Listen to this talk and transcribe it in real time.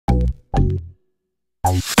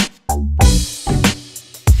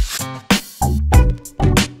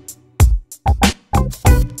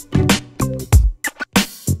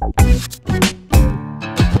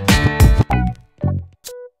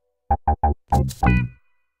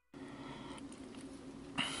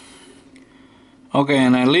Okay,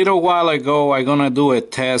 and a little while ago I'm gonna do a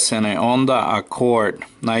test in a Honda Accord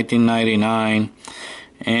 1999,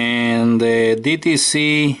 and the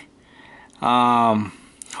DTC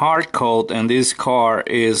hard code in this car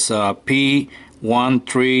is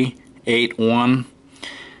P1381.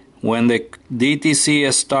 When the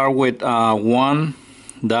DTC start with 1,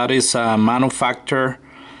 that is a manufacturer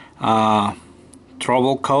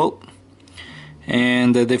trouble code,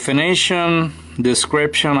 and the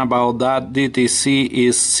description about that DTC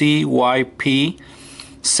is CYP,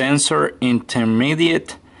 sensor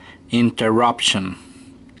intermediate interruption.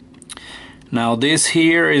 Now this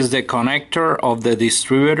here is the connector of the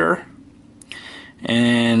distributor,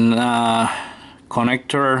 and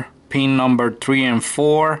connector pin number 3 and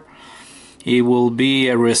 4. It will be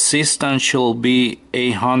a resistance should be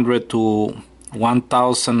 800 to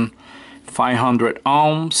 1500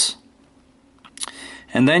 ohms.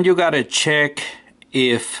 And then you gotta check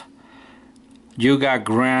if you got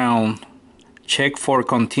ground. Check for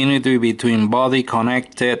continuity between body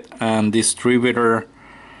connected and distributor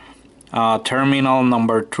terminal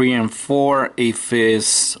number 3 and 4. If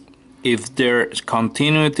there's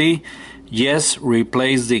continuity, yes,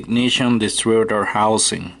 replace the ignition distributor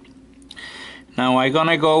housing. Now I'm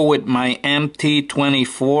gonna go with my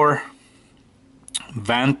MT2400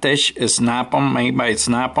 Vantage Snap On, made by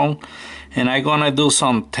Snap On, and I'm gonna do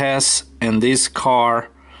some tests in this car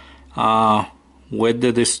with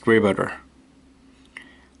the distributor.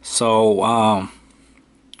 So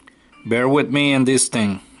bear with me in this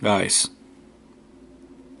thing, guys.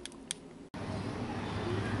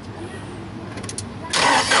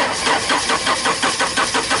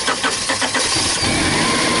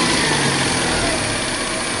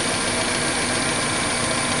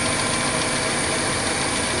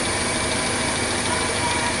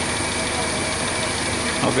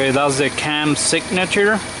 Okay, that's the cam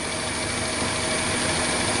signature.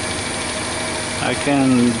 I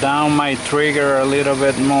can down my trigger a little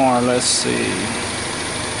bit more. Let's see.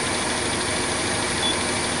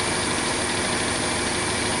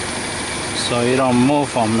 So you don't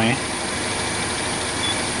move on me.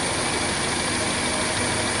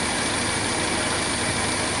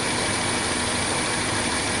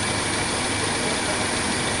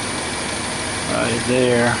 Right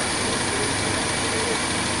there.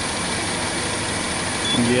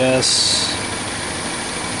 Yes.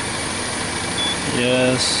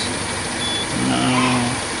 Yes. No.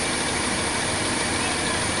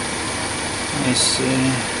 Let's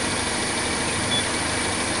see.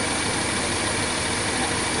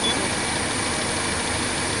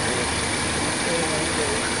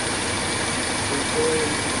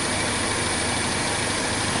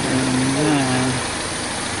 And then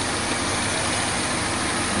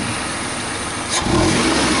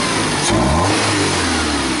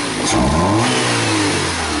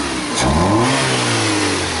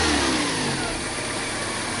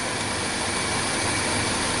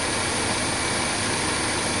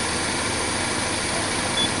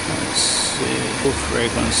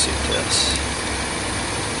frequency test.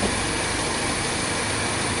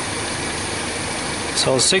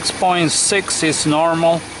 So 6.6 is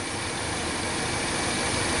normal.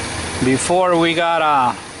 Before we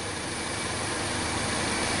got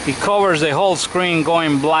it covers the whole screen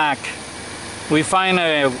going black. We find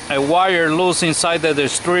a wire loose inside the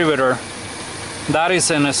distributor. That is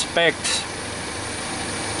an inspect.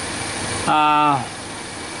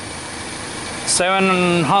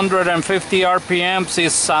 750 RPMs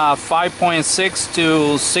is 5.6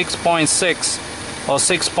 to 6.6 or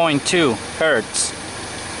 6.2 Hertz.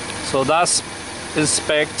 So that's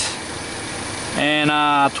inspect. And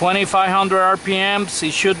 2500 RPMs,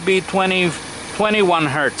 it should be 21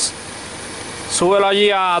 Hertz. Súbelo allí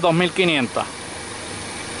a 2500.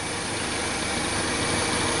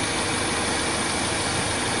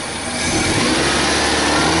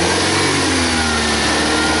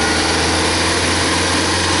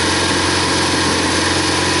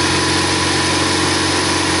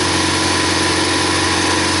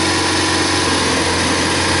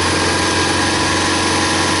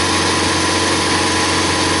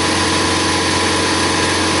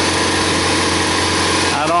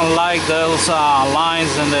 Like those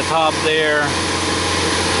lines in the top there.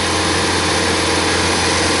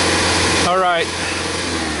 Alright,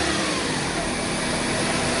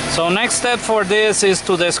 so next step for this is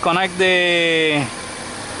to disconnect the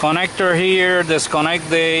connector here, disconnect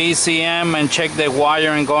the ECM, and check the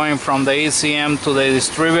wiring going from the ECM to the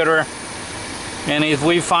distributor. And if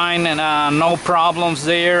we find no problems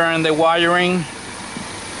there in the wiring,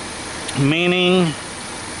 meaning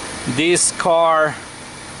this car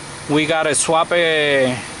we gotta swap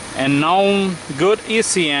a known good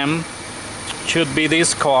ECM, should be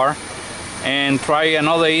this car, and try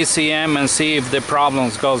another ECM and see if the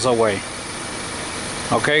problems goes away.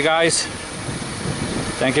 Okay guys,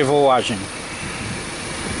 thank you for watching.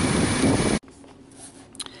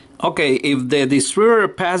 Okay, if the distributor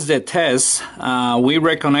passed the test, we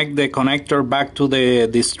reconnect the connector back to the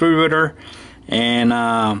distributor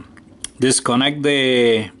and disconnect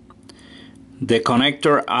the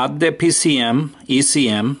connector at the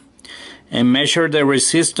ECM, and measure the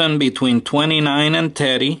resistance between 29 and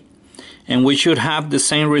 30, and we should have the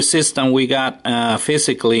same resistance we got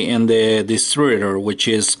physically in the distributor, which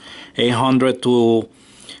is 800 to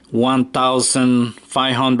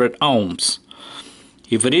 1500 ohms.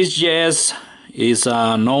 If it is yes, is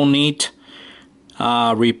no need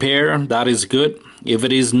repair, that is good. If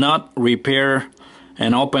it is not, repair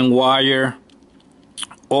an open wire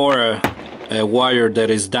or a wire that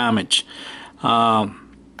is damaged.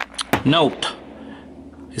 Note,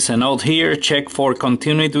 it's a note here, check for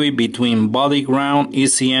continuity between body ground,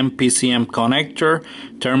 ECM, PCM connector,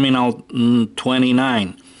 terminal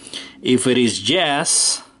 29. If it is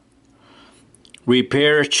yes,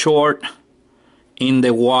 repair short in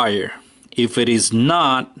the wire. If it is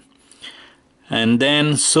not, and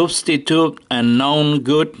then substitute a known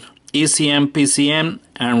good ECM, PCM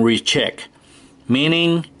and recheck.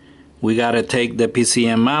 Meaning we gotta take the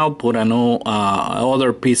PCM out, put a new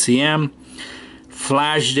other PCM,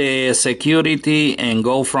 flash the security and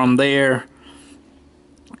go from there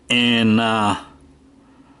and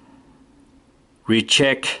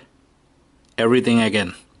recheck everything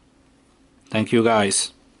again. Thank you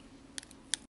guys.